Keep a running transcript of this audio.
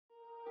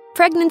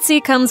Pregnancy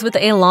comes with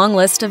a long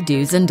list of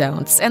do's and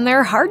don'ts, and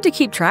they're hard to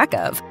keep track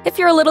of. If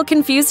you're a little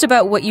confused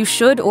about what you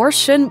should or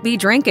shouldn't be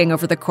drinking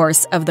over the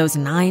course of those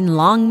 9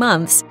 long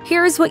months,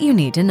 here's what you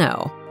need to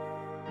know.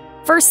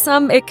 For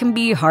some, it can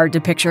be hard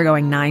to picture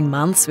going 9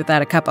 months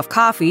without a cup of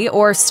coffee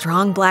or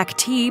strong black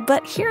tea,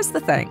 but here's the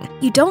thing.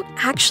 You don't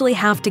actually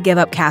have to give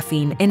up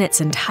caffeine in its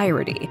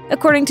entirety.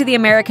 According to the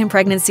American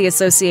Pregnancy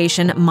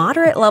Association,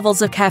 moderate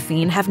levels of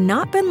caffeine have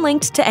not been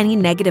linked to any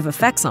negative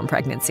effects on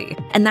pregnancy,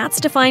 and that's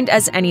defined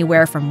as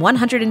anywhere from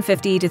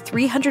 150 to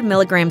 300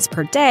 milligrams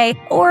per day,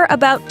 or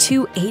about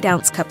 2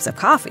 8-ounce cups of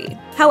coffee.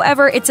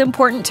 However, it's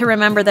important to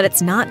remember that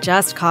it's not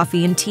just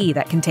coffee and tea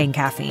that contain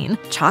caffeine.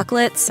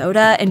 Chocolate,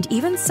 soda, and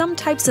even some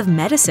types of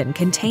medicine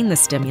contain the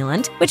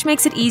stimulant, which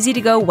makes it easy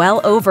to go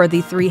well over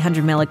the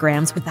 300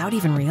 milligrams without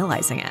even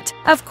realizing it.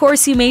 Of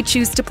course, you may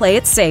choose to play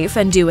it safe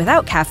and do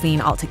without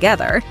caffeine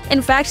altogether.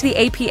 In fact, the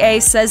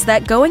APA says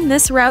that going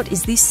this route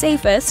is the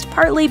safest,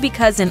 partly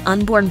because an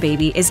unborn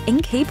baby is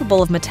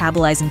incapable of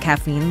metabolizing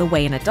caffeine the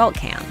way an adult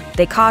can.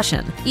 They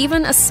caution,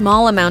 even a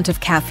small amount of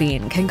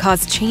caffeine can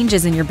cause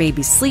changes in your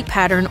baby's sleep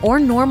pattern or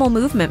normal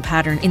movement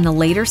pattern in the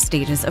later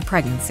stages of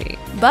pregnancy.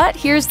 But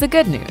here's the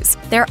good news.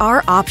 There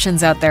are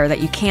options out there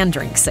that you can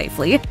drink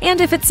safely, and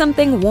if it's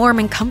something warm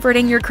and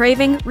comforting you're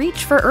craving,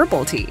 reach for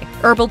herbal tea.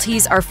 Herbal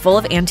teas are full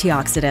of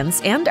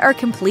antioxidants and are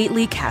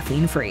completely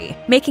caffeine-free,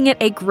 making it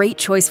a great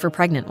choice for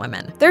pregnant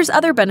women. There's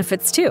other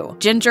benefits too.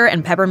 Ginger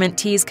and peppermint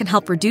teas can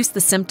help reduce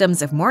the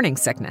symptoms of morning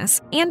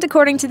sickness, and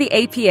according to the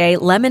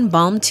APA, lemon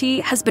balm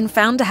tea has been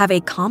found to have a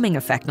calming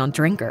effect on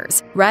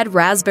drinkers. Red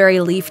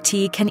raspberry leaf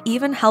tea can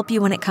even help you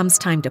when it comes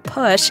time to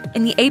push,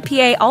 and the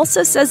APA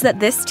also says that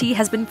this tea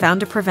has been found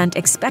to prevent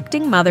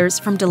expecting mothers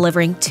from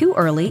delivering too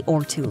early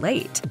or too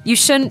late. You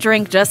shouldn't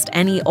drink just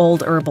any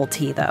old herbal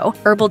tea, though.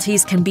 Herbal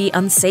teas can be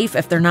unsafe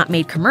if they're not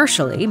made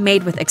commercially,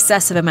 made with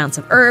excessive amounts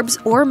of herbs,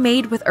 or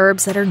made with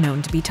herbs that are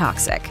known to be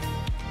toxic.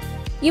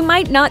 You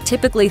might not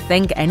typically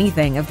think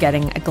anything of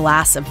getting a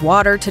glass of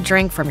water to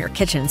drink from your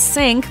kitchen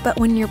sink, but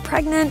when you're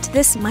pregnant,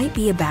 this might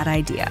be a bad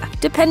idea.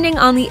 Depending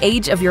on the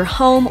age of your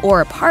home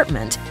or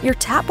apartment, your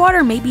tap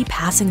water may be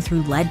passing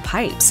through lead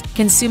pipes.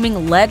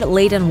 Consuming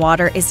lead-laden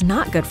water is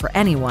not good for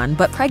anyone,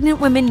 but pregnant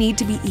women need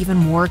to be even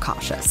more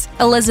cautious.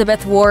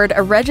 Elizabeth Ward,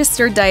 a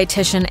registered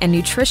dietitian and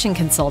nutrition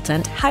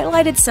consultant,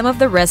 highlighted some of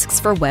the risks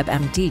for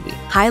WebMD.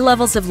 High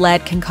levels of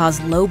lead can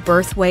cause low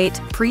birth weight,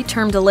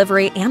 preterm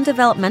delivery, and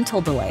developmental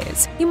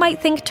delays. You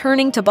might think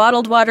turning to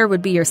bottled water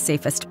would be your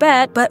safest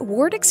bet, but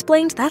Ward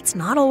explained that's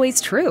not always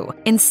true.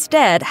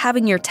 Instead,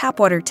 having your tap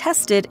water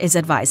tested is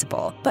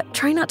advisable, but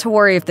try not to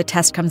worry if the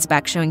test comes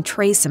back showing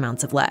trace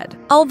amounts of lead.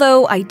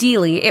 Although,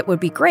 ideally, it would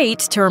be great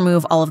to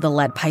remove all of the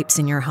lead pipes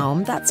in your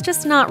home, that's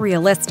just not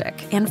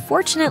realistic. And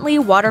fortunately,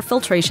 water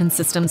filtration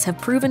systems have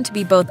proven to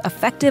be both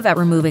effective at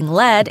removing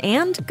lead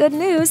and, good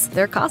news,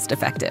 they're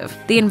cost-effective.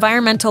 The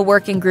Environmental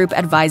Working Group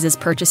advises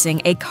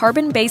purchasing a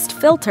carbon-based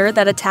filter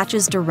that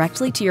attaches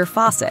directly to your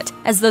faucet,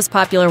 as those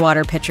popular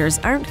water pitchers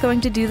aren't going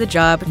to do the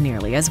job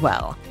nearly as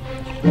well.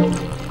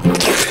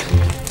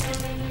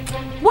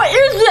 What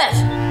is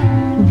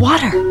this?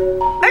 Water.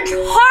 It's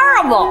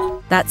horrible!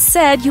 That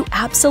said, you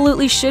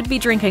absolutely should be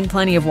drinking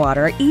plenty of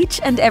water each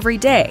and every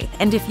day,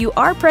 and if you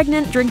are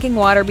pregnant, drinking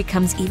water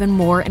becomes even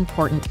more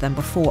important than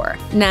before.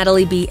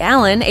 Natalie B.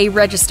 Allen, a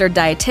registered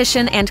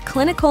dietitian and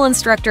clinical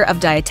instructor of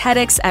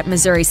dietetics at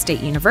Missouri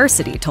State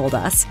University, told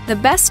us, "The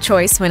best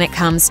choice when it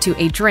comes to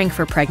a drink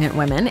for pregnant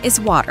women is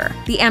water.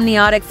 The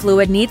amniotic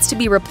fluid needs to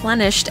be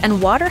replenished,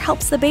 and water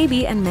helps the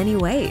baby in many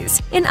ways.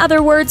 In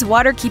other words,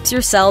 water keeps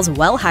your cells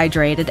well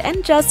hydrated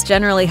and just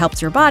generally helps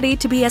your body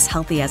to be as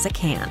healthy as it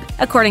can."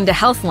 According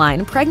to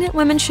Healthline, pregnant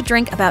women should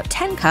drink about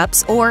 10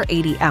 cups or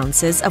 80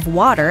 ounces of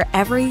water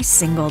every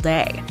single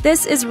day.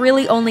 This is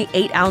really only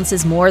 8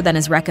 ounces more than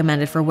is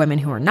recommended for women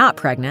who are not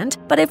pregnant,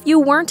 but if you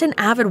weren't an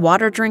avid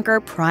water drinker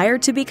prior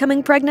to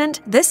becoming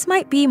pregnant, this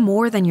might be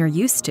more than you're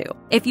used to.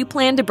 If you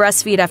plan to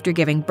breastfeed after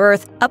giving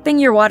birth, upping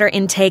your water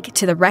intake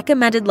to the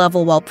recommended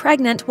level while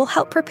pregnant will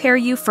help prepare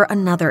you for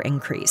another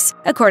increase.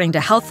 According to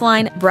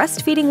Healthline,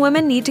 breastfeeding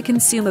women need to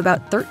consume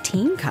about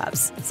 13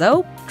 cups,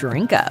 so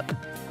drink up.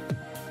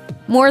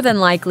 More than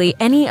likely,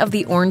 any of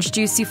the orange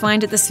juice you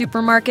find at the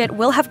supermarket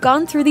will have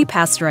gone through the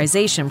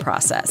pasteurization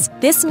process.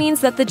 This means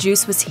that the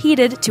juice was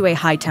heated to a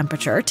high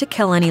temperature to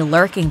kill any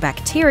lurking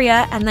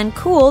bacteria and then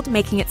cooled,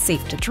 making it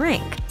safe to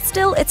drink.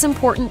 Still, it's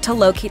important to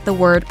locate the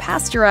word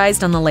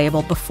pasteurized on the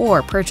label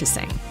before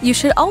purchasing. You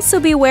should also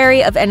be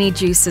wary of any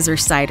juices or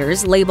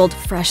ciders labeled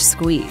fresh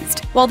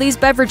squeezed. While these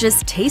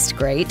beverages taste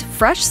great,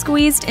 fresh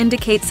squeezed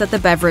indicates that the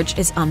beverage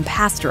is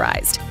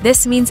unpasteurized.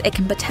 This means it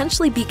can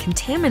potentially be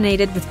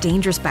contaminated with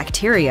dangerous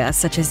bacteria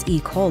such as E.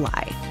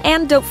 coli.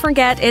 And don't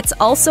forget, it's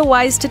also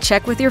wise to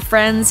check with your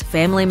friends,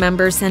 family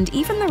members, and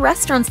even the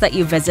restaurants that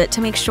you visit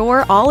to make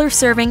sure all are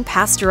serving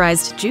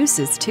pasteurized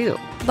juices too.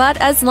 But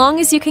as long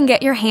as you can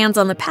get your hands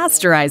on the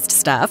pasteurized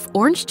stuff,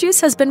 orange juice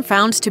has been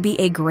found to be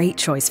a great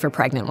choice for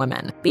pregnant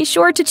women. Be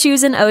sure to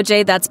choose an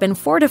OJ that's been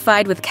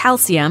fortified with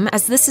calcium,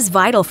 as this is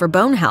vital for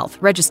bone health,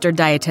 registered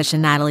dietitian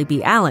Natalie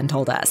B. Allen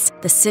told us.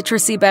 The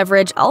citrusy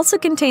beverage also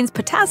contains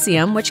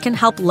potassium, which can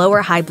help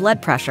lower high blood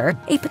pressure,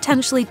 a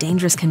potentially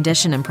dangerous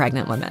condition in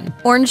pregnant women.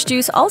 Orange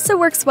juice also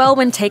works well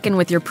when taken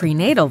with your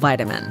prenatal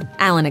vitamin.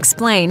 Allen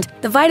explained,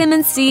 the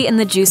vitamin C in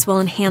the juice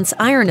will enhance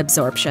iron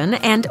absorption,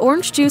 and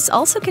orange juice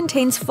also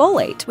contains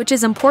folate, which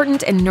is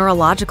important in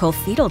neurological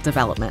fetal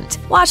development.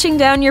 Washing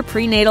down your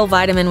prenatal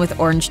vitamin with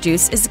orange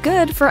juice is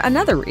good for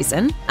another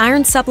reason.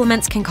 Iron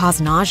supplements can cause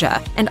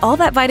nausea, and all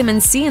that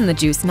vitamin C in the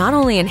juice not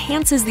only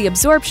enhances the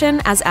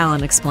absorption, as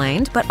Allen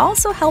explained, but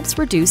also helps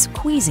reduce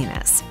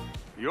queasiness.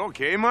 You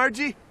okay,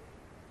 Margie?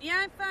 Yeah,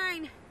 I'm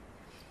fine.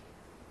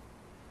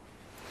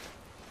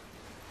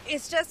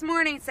 It's just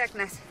morning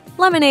sickness.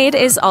 Lemonade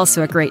is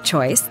also a great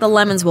choice. The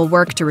lemons will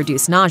work to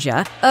reduce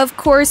nausea. Of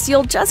course,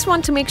 you'll just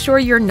want to make sure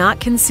you're not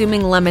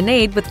consuming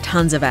lemonade with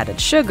tons of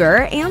added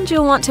sugar, and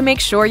you'll want to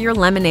make sure your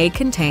lemonade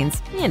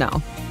contains,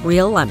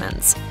 real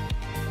lemons.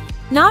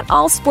 Not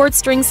all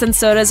sports drinks and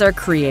sodas are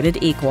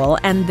created equal,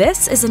 and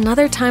this is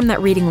another time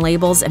that reading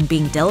labels and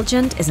being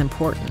diligent is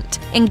important.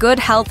 In good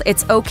health,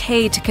 it's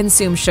okay to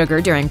consume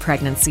sugar during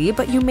pregnancy,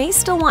 but you may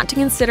still want to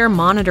consider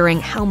monitoring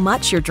how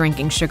much you're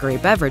drinking sugary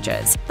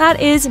beverages. That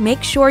is,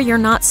 make sure you're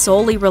not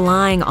solely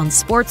relying on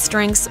sports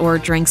drinks or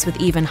drinks with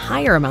even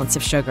higher amounts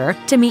of sugar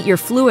to meet your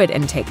fluid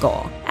intake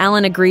goal.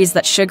 Allen agrees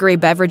that sugary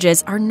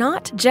beverages are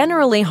not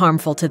generally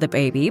harmful to the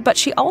baby, but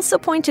she also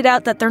pointed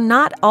out that they're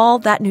not all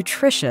that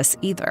nutritious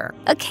either.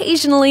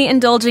 Occasionally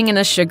indulging in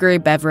a sugary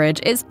beverage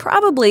is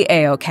probably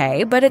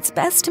a-okay, but it's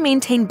best to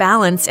maintain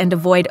balance and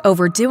avoid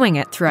overdoing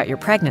it throughout your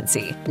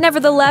pregnancy.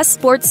 Nevertheless,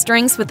 sports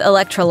drinks with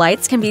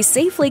electrolytes can be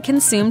safely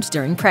consumed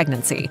during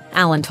pregnancy.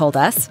 Allen told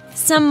us,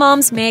 some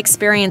moms may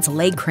experience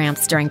leg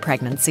cramps during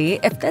pregnancy.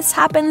 If this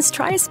happens,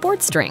 try a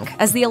sports drink,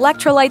 as the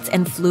electrolytes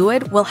and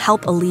fluid will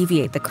help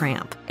alleviate the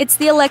cramp. It's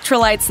the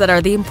electrolytes that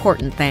are the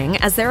important thing,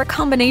 as they're a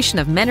combination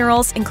of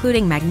minerals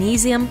including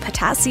magnesium,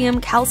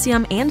 potassium,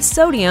 calcium, and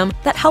sodium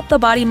that help the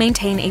body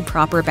maintain a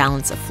proper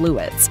balance of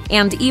fluids.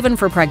 And even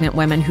for pregnant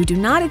women who do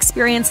not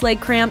experience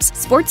leg cramps,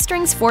 sports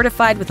drinks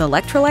fortified with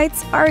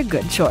electrolytes are a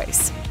good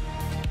choice.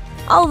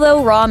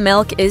 Although raw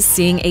milk is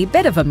seeing a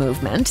bit of a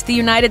movement, the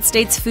United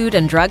States Food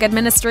and Drug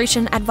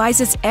Administration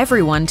advises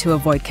everyone to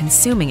avoid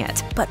consuming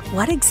it. But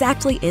what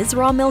exactly is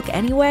raw milk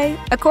anyway?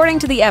 According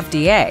to the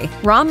FDA,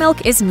 raw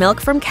milk is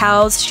milk from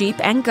cows, sheep,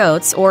 and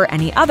goats, or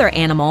any other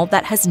animal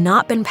that has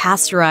not been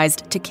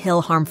pasteurized to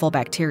kill harmful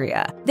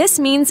bacteria. This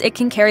means it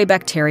can carry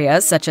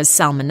bacteria such as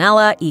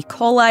Salmonella, E.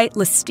 coli,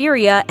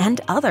 Listeria, and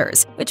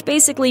others, which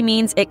basically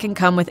means it can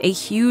come with a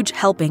huge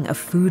helping of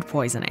food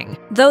poisoning.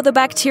 Though the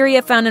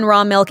bacteria found in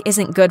raw milk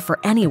isn't good for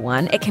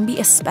anyone, it can be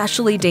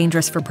especially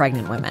dangerous for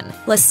pregnant women.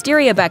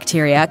 Listeria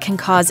bacteria can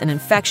cause an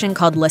infection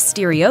called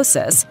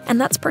listeriosis,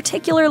 and that's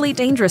particularly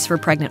dangerous for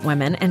pregnant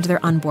women and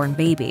their unborn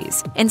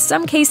babies. In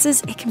some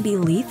cases, it can be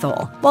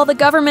lethal. While the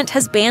government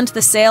has banned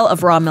the sale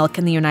of raw milk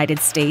in the United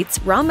States,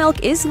 raw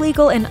milk is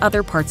legal in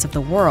other parts of the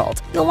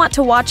world. You'll want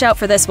to watch out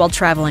for this while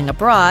traveling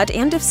abroad,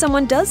 and if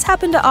someone does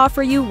happen to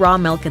offer you raw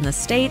milk in the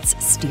States,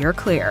 steer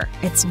clear.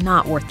 It's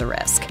not worth the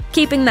risk.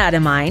 Keeping that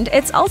in mind,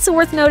 it's also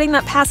worth noting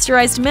that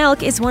pasteurized milk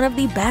is one of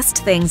the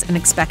best things an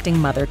expecting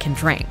mother can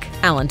drink.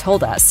 Allen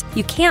told us,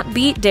 you can't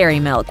beat dairy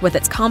milk with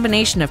its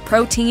combination of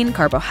protein,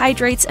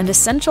 carbohydrates, and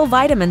essential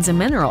vitamins and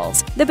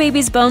minerals. The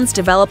baby's bones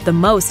develop the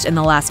most in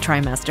the last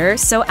trimester,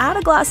 so add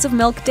a glass of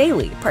milk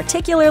daily,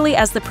 particularly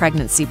as the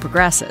pregnancy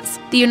progresses.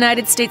 The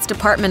United States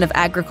Department of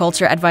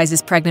Agriculture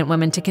advises pregnant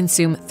women to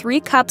consume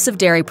 3 cups of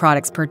dairy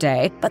products per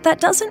day, but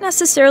that doesn't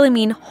necessarily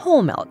mean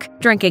whole milk.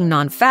 Drinking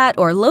non-fat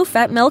or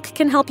low-fat milk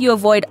can help you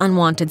avoid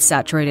unwanted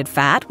saturated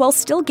fat while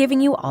still giving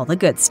you all the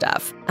good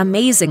stuff.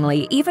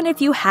 Amazingly, even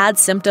if you had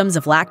symptoms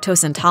of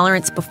lactose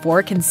intolerance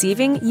before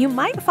conceiving, you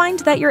might find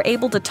that you're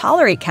able to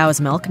tolerate cow's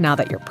milk now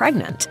that you're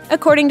pregnant.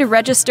 According to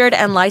registered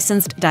and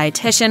licensed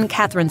dietitian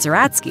Catherine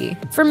Zaratsky,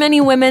 for many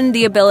women,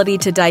 the ability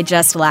to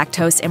digest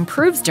lactose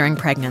improves during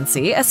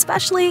pregnancy,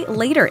 especially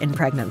later in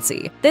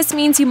pregnancy. This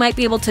means you might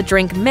be able to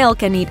drink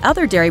milk and eat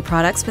other dairy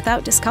products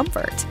without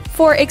discomfort.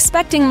 For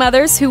expecting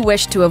mothers who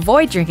wish to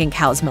avoid drinking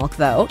cow's milk,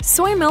 though,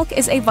 soy milk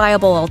is a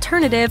viable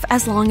alternative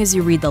as long as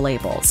you read the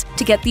labels.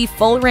 To get the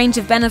full range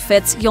of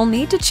benefits, you'll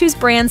need to choose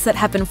brands that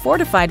have been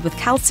fortified with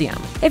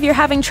calcium. If you're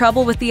having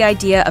trouble with the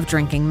idea of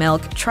drinking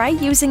milk, try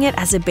using it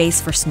as a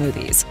base for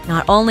smoothies.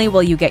 Not only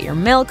will you get your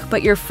milk,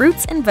 but your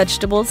fruits and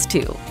vegetables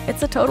too.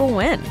 It's a total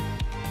win.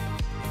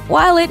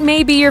 While it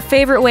may be your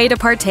favorite way to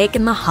partake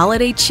in the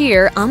holiday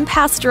cheer,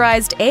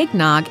 unpasteurized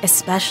eggnog,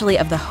 especially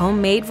of the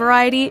homemade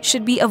variety,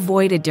 should be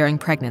avoided during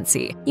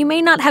pregnancy. You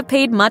may not have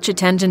paid much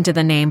attention to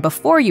the name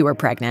before you were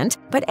pregnant,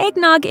 but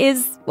eggnog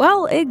is,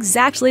 well,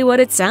 exactly what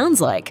it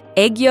sounds like.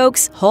 Egg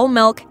yolks, whole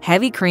milk,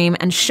 heavy cream,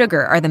 and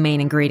sugar are the main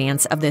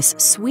ingredients of this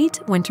sweet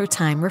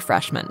wintertime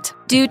refreshment.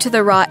 Due to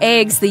the raw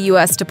eggs, the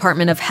U.S.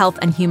 Department of Health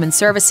and Human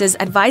Services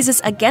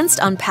advises against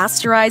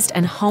unpasteurized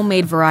and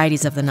homemade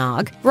varieties of the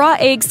nog. Raw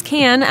eggs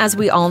can, as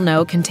we all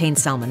know, contain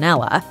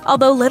salmonella.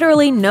 Although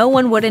literally no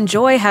one would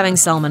enjoy having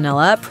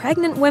salmonella,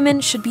 pregnant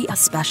women should be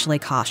especially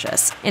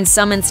cautious. In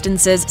some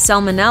instances,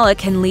 salmonella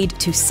can lead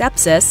to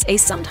sepsis, a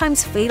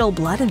sometimes fatal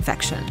blood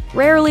infection.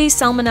 Rarely,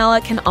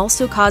 salmonella can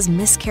also cause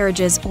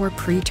miscarriages or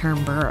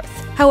preterm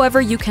birth.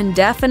 However, you can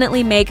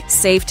definitely make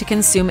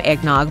safe-to-consume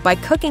eggnog by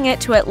cooking it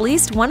to at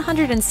least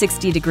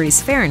 160 degrees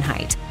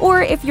Fahrenheit.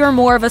 Or if you're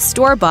more of a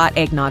store-bought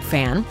eggnog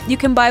fan, you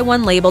can buy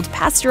one labeled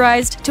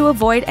pasteurized to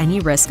avoid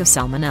any risk of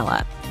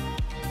salmonella.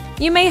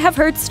 You may have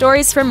heard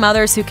stories from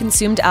mothers who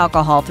consumed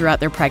alcohol throughout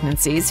their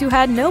pregnancies who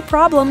had no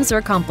problems or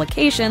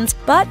complications,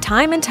 but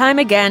time and time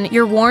again,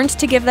 you're warned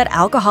to give that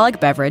alcoholic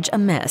beverage a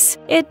miss.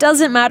 It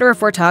doesn't matter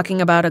if we're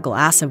talking about a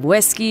glass of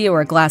whiskey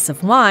or a glass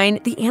of wine,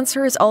 the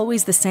answer is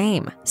always the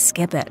same: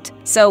 skip it.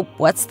 So,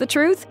 what's the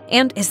truth?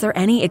 And is there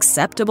any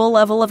acceptable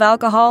level of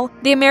alcohol?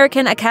 The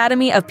American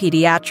Academy of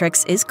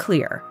Pediatrics is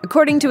clear.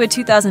 According to a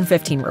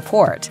 2015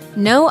 report,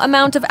 no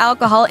amount of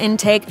alcohol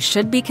intake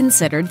should be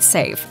considered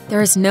safe.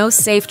 There is no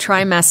safe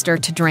trimester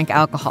to drink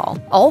alcohol.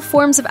 All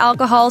forms of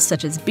alcohol,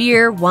 such as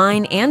beer,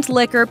 wine, and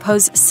liquor,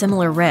 pose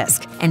similar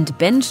risk, and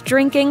binge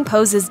drinking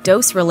poses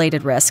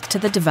dose-related risk to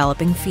the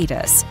developing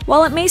fetus.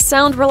 While it may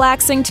sound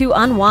relaxing to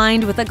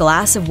unwind with a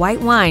glass of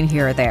white wine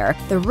here or there,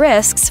 the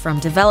risks, from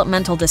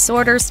developmental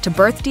disorders to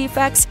birth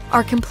defects,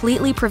 are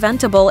completely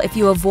preventable if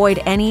you avoid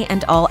any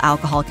and all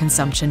alcohol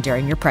consumption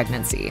during your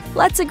pregnancy.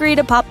 Let's agree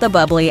to pop the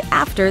bubbly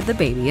after the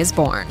baby is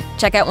born.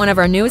 Check out one of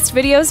our newest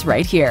videos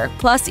right here.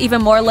 Plus,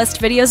 even more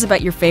list videos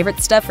about your favorite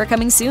stuff are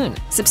coming soon.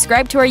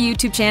 Subscribe to our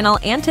YouTube channel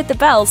and hit the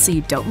bell so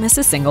you don't miss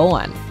a single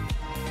one.